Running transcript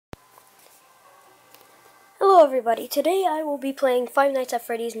everybody, today I will be playing Five Nights at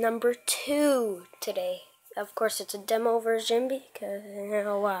Freddy's number 2 today. Of course it's a demo version because,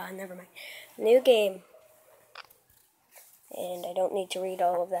 never mind. New game. And I don't need to read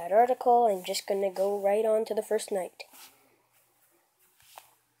all of that article, I'm just gonna go right on to the first night.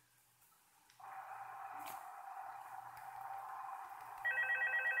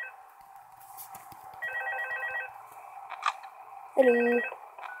 Hello.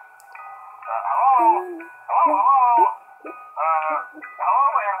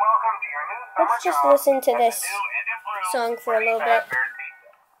 Let's just listen to this song for a little bit.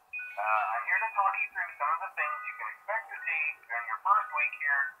 I'm here to talk you through some of the things you can expect to see during your first week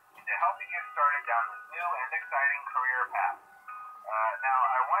here to help you get started down this new and exciting career path. Now,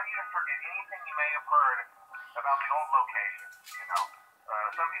 I want you to forget anything you may have heard about the old location.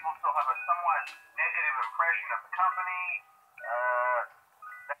 Some people still have a somewhat negative impression of the company.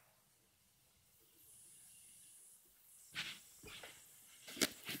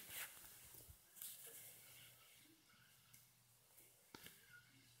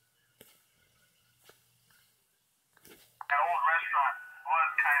 That old restaurant was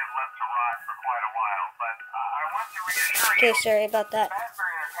kind of left to rot for quite a while, but I want to reassure you. Okay, sorry about that.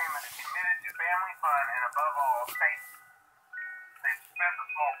 Fazbear Entertainment is committed to family fun and, above all, safety. They've spent a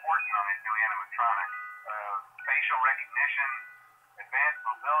small fortune on these new animatronics. Facial recognition, advanced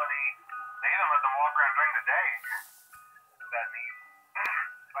mobility. They even let them walk around during the day. Isn't that neat?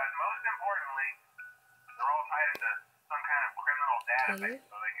 But most importantly, they're all tied into some kind of criminal database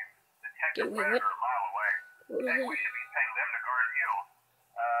so they can detect a predator a mile away. Heck, we should be paying them to guard you.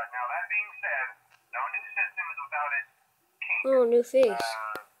 Now, that being said, no new system is without its kink. Oh, new face.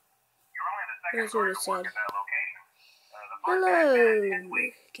 You're only the second That's what it person to work said. at that location. The first Hello. guy spent 10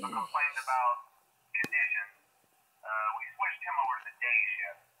 weeks complained about conditions. We switched him over to the day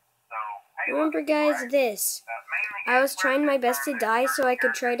shift. So, hey, Remember guys, this. I was trying my best to die so I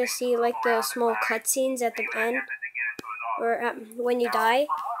could try to see like the small cutscenes at the end. Or when you die.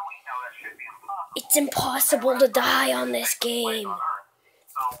 It's impossible to die on this game.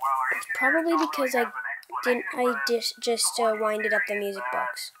 It's probably because I just winded up the music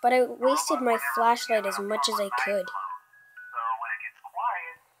box. But I wasted my flashlight as much as I could.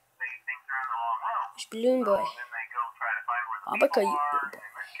 There's Balloon Boy. Abaka, you boy.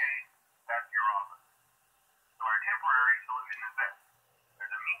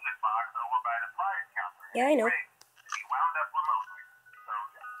 Yeah, I know.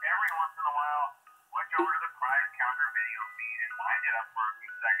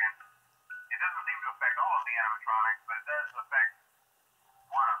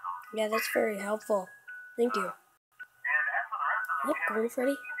 Yeah, that's very helpful. Thank you. Yep, go on,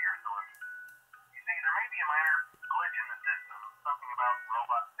 Freddy. You see, there may be a minor glitch in the system, something about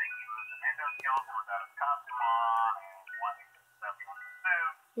robots being used as endoskeleton without its costume on, and wanting to stuff on the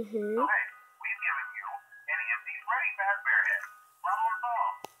suit. So hey, we've given you an empty Freddy Fazbear head. Problem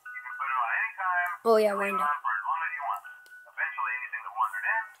solved. You can put it on any time. Oh yeah, wind wind up. For as long as you want. Eventually, anything that wandered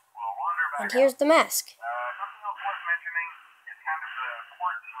in will wander back And here's the mask. Something else worth mentioning is kind of the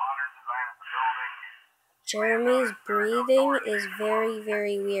quirky modern design of the building. Jeremy's breathing is very,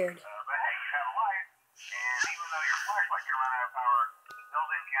 very weird. But hey, you have a life, and even though your flashlight can run out of power, the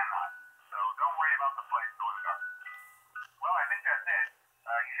building cannot. So don't worry about the place going dark. Well, I think that's it.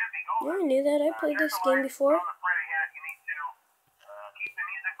 You should be golden. Yeah, I knew that. I played this game before. On the Freddy head, you need to keep the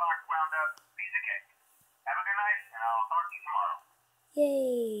music box wound up. Piece of cake. Have a good night, and I'll talk to you tomorrow.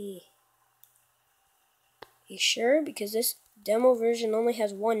 Yay. You sure? Because this demo version only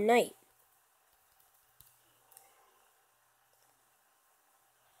has one night.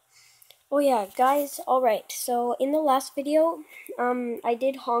 Oh yeah, guys, alright, so in the last video, I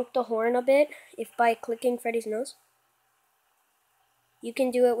did honk the horn a bit, if by clicking Freddy's nose. You can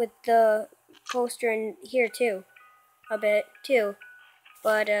do it with the poster in here too, a bit too,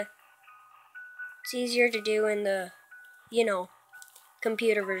 but it's easier to do in the,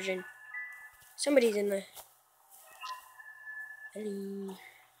 computer version. Somebody's in the... Hello.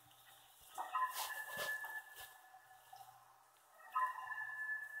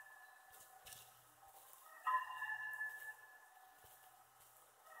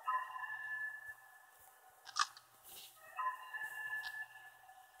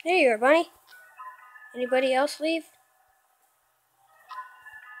 There you are, Bunny. Anybody else leave?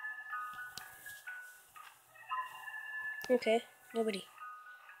 Okay, nobody.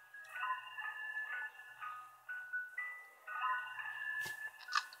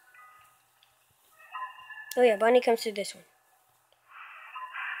 Oh yeah, Bunny comes to this one.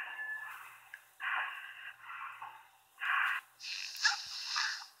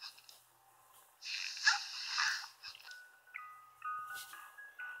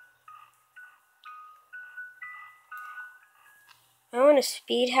 I want a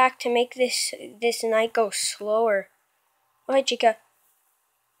speed hack to make this night go slower. Oh, hi, Chica.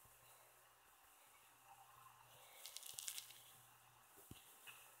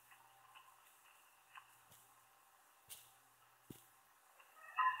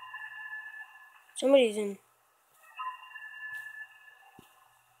 Somebody's in.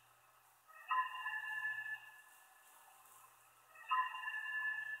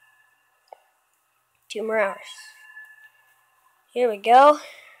 Two more hours. Here we go.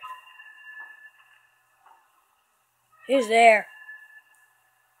 Who's there?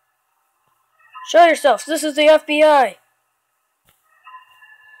 Show yourselves. This is the FBI.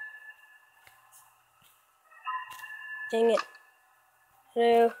 Dang it.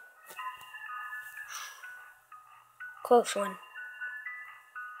 Hello. Close one.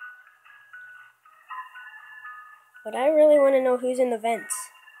 But I really want to know who's in the vents.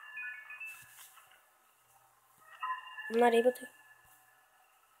 I'm not able to.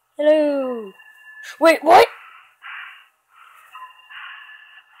 Hello. Wait, what?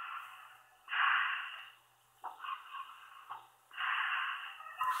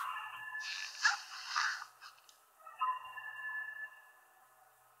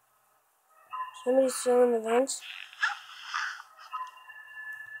 Somebody's still in the vents?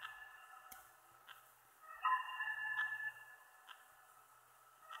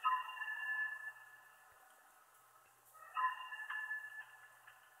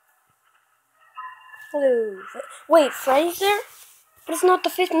 Hello. Wait, Freddy's there? But it's not the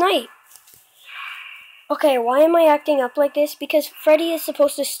 5th night. Okay, why am I acting up like this? Because Freddy is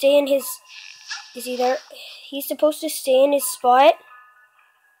supposed to stay in his... Is he there? He's supposed to stay in his spot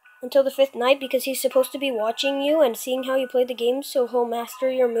until the 5th night because he's supposed to be watching you and seeing how you play the game so he'll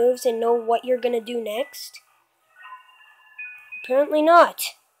master your moves and know what you're gonna do next. Apparently not.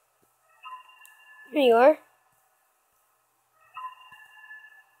 Here you are.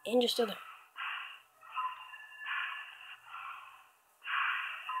 And you're still there.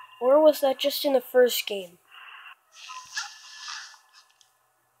 Or was that just in the first game?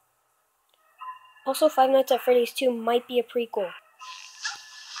 Also, Five Nights at Freddy's 2 might be a prequel.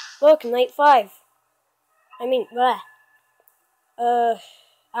 Look, night 5. I mean, blah.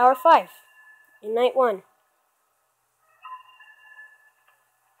 Hour 5. In night 1.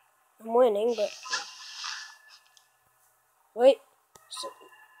 I'm winning, but... Wait. So...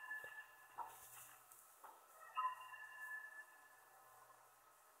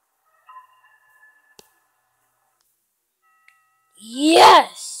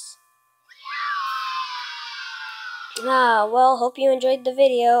 Yes! Well, hope you enjoyed the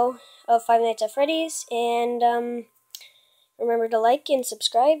video of Five Nights at Freddy's, and, remember to like and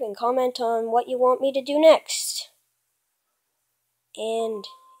subscribe and comment on what you want me to do next. And,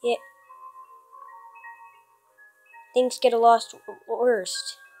 yeah, things get a lot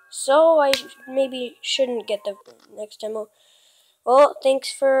worse. So, I maybe shouldn't get the next demo. Well,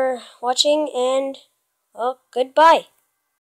 thanks for watching, and, well, goodbye.